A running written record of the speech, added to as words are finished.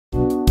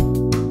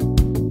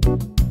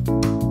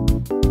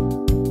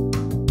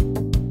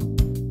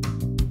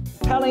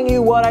telling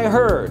you what I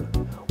heard.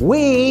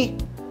 We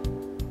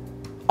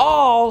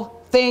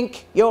all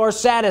think you're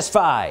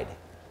satisfied.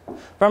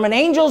 From an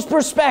angel's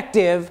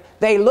perspective,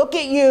 they look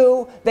at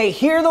you, they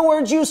hear the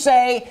words you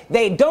say,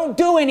 they don't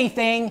do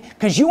anything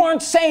because you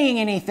aren't saying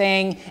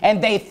anything,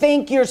 and they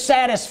think you're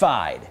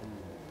satisfied.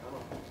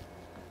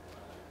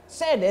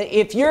 Said,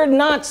 if you're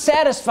not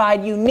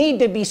satisfied, you need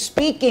to be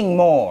speaking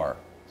more.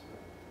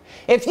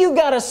 If you've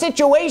got a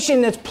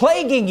situation that's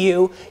plaguing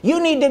you,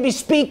 you need to be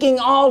speaking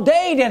all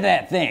day to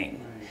that thing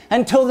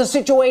until the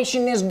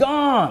situation is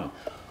gone.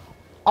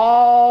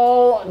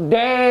 All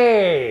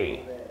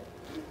day.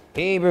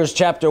 Hebrews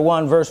chapter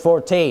 1 verse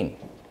 14.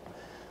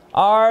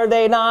 Are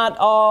they not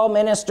all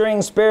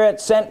ministering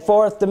spirits sent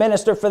forth to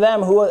minister for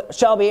them who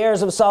shall be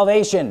heirs of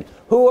salvation?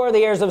 Who are the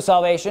heirs of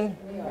salvation?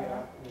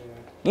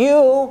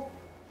 You.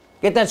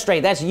 Get that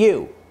straight. That's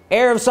you.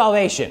 Heir of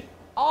salvation.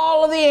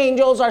 All of the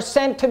angels are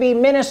sent to be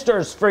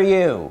ministers for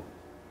you.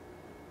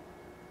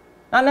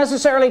 Not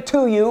necessarily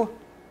to you,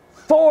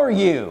 for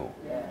you.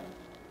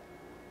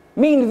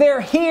 Mean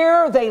they're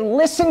here, they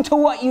listen to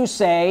what you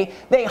say,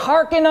 they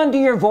hearken unto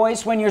your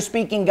voice when you're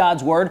speaking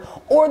God's word,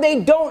 or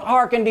they don't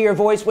hearken to your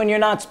voice when you're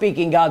not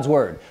speaking God's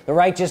word. The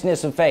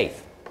righteousness of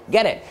faith.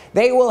 Get it?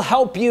 They will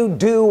help you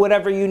do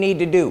whatever you need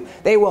to do.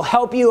 They will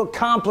help you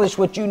accomplish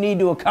what you need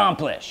to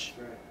accomplish.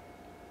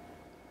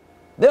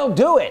 They'll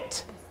do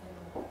it.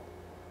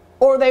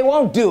 Or they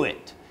won't do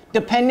it,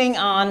 depending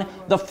on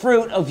the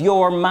fruit of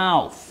your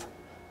mouth.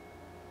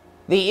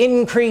 The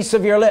increase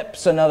of your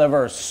lips, another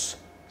verse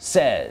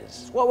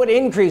says. What would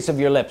increase of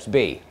your lips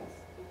be?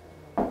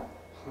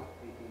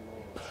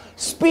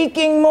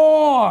 Speaking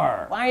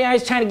more. Why are you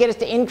guys trying to get us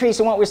to increase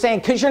in what we're saying?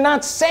 Because you're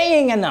not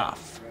saying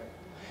enough.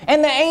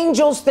 And the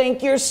angels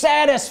think you're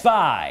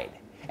satisfied.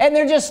 And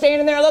they're just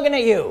standing there looking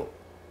at you.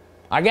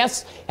 I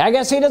guess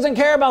he doesn't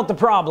care about the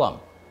problem.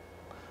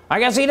 I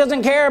guess he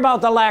doesn't care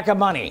about the lack of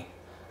money.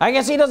 I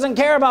guess he doesn't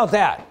care about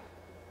that.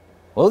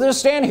 Well,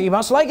 just stand here. He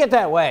must like it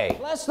that way.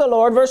 Bless the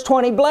Lord, verse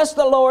 20. Bless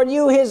the Lord,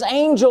 you his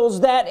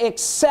angels that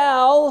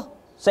excel,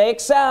 say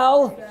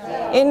excel,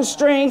 in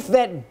strength,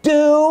 that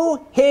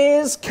do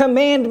his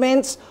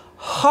commandments,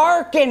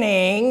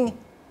 hearkening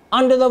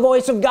unto the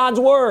voice of God's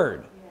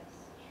word.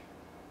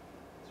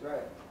 That's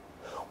right.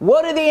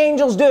 What do the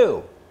angels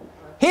do?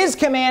 His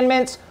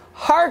commandments,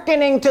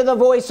 hearkening to the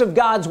voice of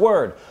God's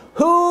word.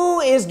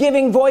 Who is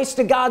giving voice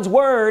to God's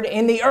word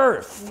in the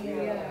earth?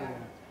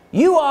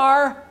 You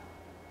are,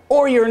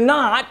 or you're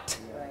not,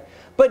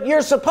 but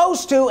you're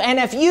supposed to. And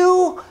if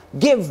you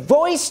give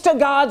voice to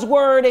God's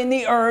word in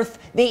the earth,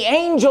 the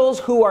angels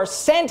who are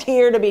sent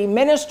here to be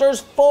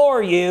ministers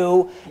for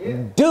you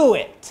do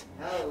it.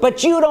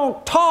 But you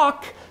don't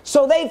talk,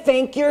 so they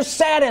think you're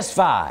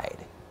satisfied.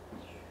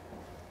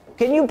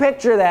 Can you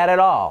picture that at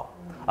all?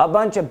 A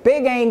bunch of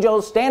big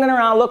angels standing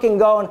around looking,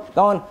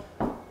 going,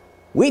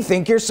 we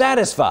think you're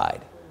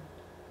satisfied.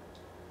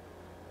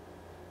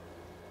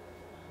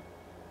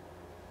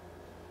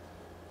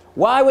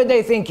 Why would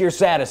they think you're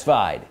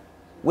satisfied?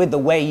 With the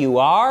way you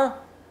are?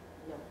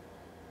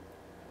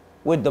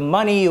 With the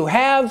money you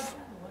have?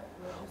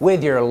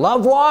 With your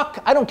love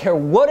walk? I don't care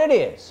what it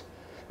is.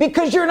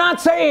 Because you're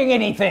not saying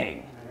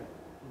anything.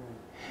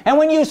 And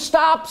when you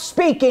stop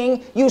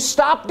speaking, you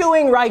stop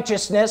doing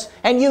righteousness,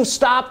 and you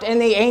stopped, and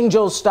the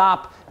angels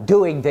stop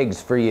doing things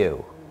for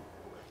you.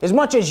 As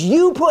much as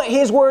you put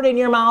his word in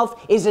your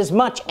mouth is as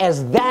much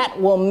as that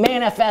will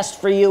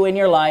manifest for you in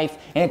your life,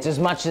 and it's as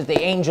much as the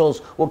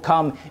angels will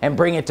come and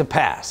bring it to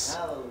pass.